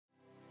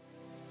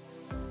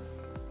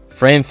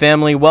Frame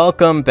family,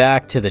 welcome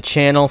back to the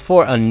channel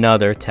for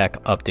another tech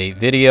update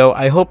video.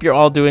 I hope you're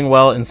all doing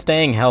well and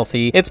staying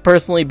healthy. It's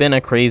personally been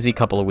a crazy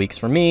couple of weeks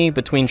for me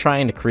between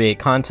trying to create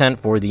content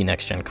for the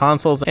next gen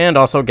consoles and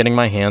also getting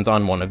my hands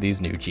on one of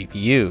these new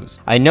GPUs.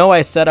 I know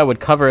I said I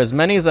would cover as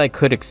many as I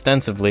could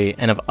extensively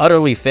and have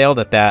utterly failed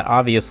at that,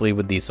 obviously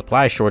with these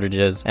supply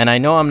shortages, and I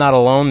know I'm not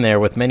alone there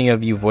with many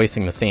of you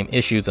voicing the same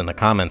issues in the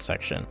comments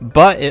section.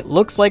 But it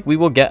looks like we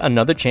will get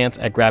another chance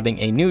at grabbing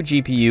a new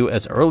GPU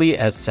as early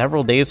as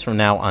several days from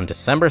now on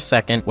December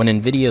 2nd, when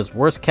Nvidia's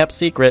worst kept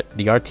secret,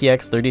 the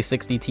RTX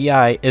 3060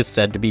 Ti, is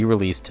said to be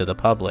released to the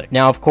public.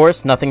 Now, of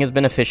course, nothing has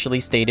been officially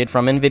stated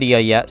from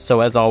Nvidia yet, so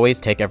as always,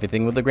 take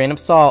everything with a grain of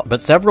salt,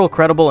 but several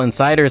credible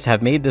insiders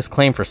have made this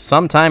claim for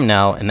some time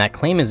now, and that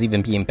claim is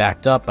even being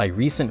backed up by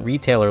recent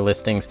retailer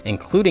listings,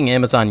 including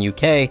Amazon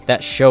UK,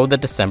 that show the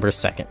December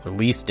 2nd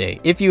release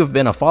date. If you have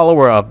been a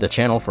follower of the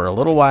channel for a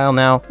little while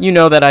now, you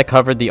know that I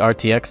covered the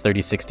RTX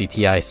 3060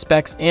 Ti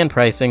specs and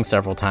pricing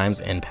several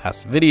times in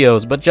past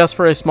videos, but just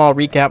for a small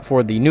recap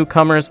for the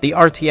newcomers, the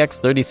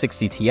RTX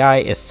 3060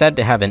 Ti is said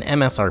to have an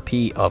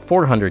MSRP of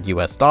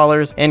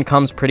 $400 and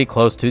comes pretty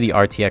close to the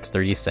RTX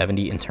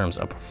 3070 in terms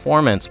of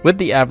performance, with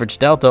the average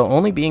delta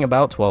only being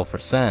about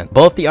 12%.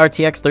 Both the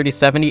RTX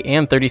 3070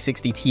 and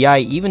 3060 Ti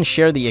even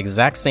share the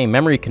exact same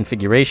memory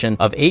configuration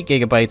of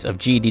 8GB of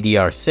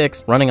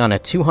GDDR6 running on a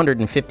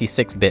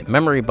 256-bit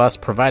memory bus,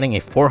 providing a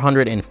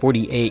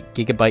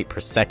 448GB per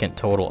second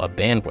total of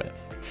bandwidth.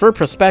 For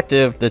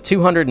perspective, the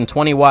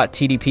 220-watt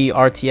TDP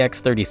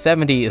RTX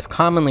 3070 is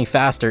commonly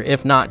faster,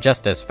 if not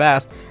just as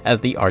fast, as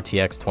the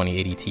RTX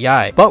 2080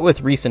 Ti. But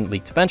with recent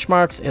leaked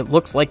benchmarks, it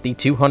looks like the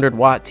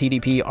 200-watt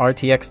TDP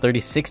RTX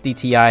 3060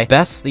 Ti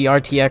bests the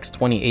RTX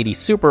 2080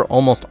 Super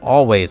almost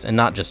always, and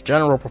not just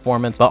general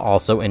performance, but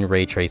also in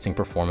ray tracing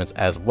performance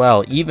as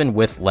well, even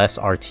with less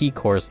RT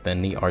cores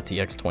than the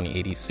RTX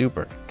 2080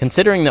 Super.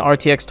 Considering the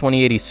RTX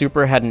 2080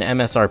 Super had an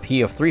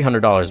MSRP of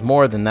 $300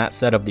 more than that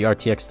set of the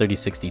RTX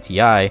 3060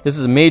 Ti, this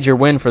is a major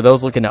win for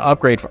those looking to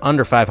upgrade for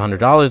under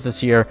 $500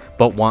 this year,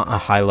 but want a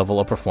high level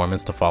of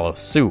performance to follow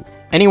suit.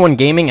 Anyone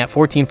gaming at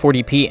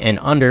 1440p and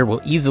under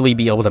will easily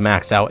be able to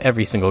max out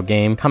every single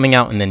game coming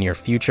out in the near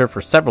future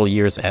for several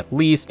years at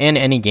least, and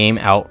any game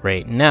out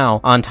right now,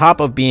 on top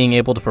of being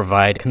able to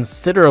provide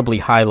considerably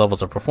high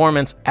levels of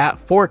performance at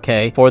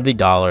 4K for the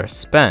dollar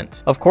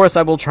spent. Of course,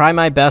 I will try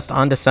my best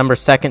on December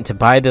 2nd to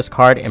buy this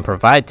card and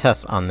provide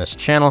tests on this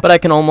channel, but I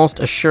can almost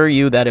assure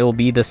you that it will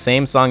be the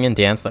same song and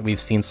dance that we've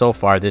seen so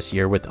far this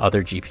year with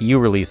other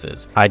GPU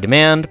releases. High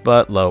demand,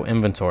 but low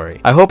inventory.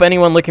 I hope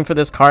anyone looking for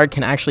this card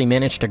can actually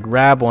manage to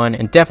grab one,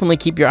 and definitely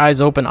keep your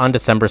eyes open on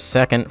December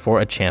 2nd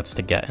for a chance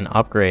to get an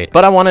upgrade.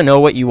 But I want to know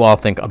what you all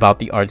think about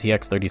the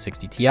RTX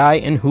 3060 Ti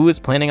and who is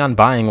planning on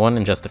buying one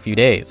in just a few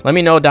days. Let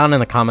me know down in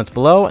the comments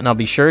below, and I'll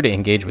be sure to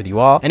engage with you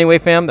all. Anyway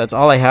fam, that's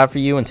all I have for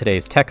you in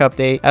today's tech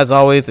update. As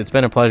always, it's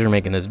been a pleasure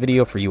making this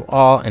video for you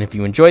all, and if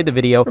you enjoyed the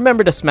video,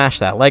 remember to smash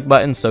that like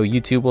button so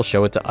YouTube will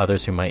show it to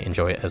others who might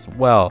enjoy it as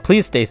well.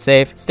 Please stay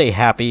safe, stay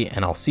happy,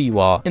 and I'll see you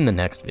all in the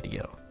next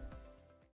video.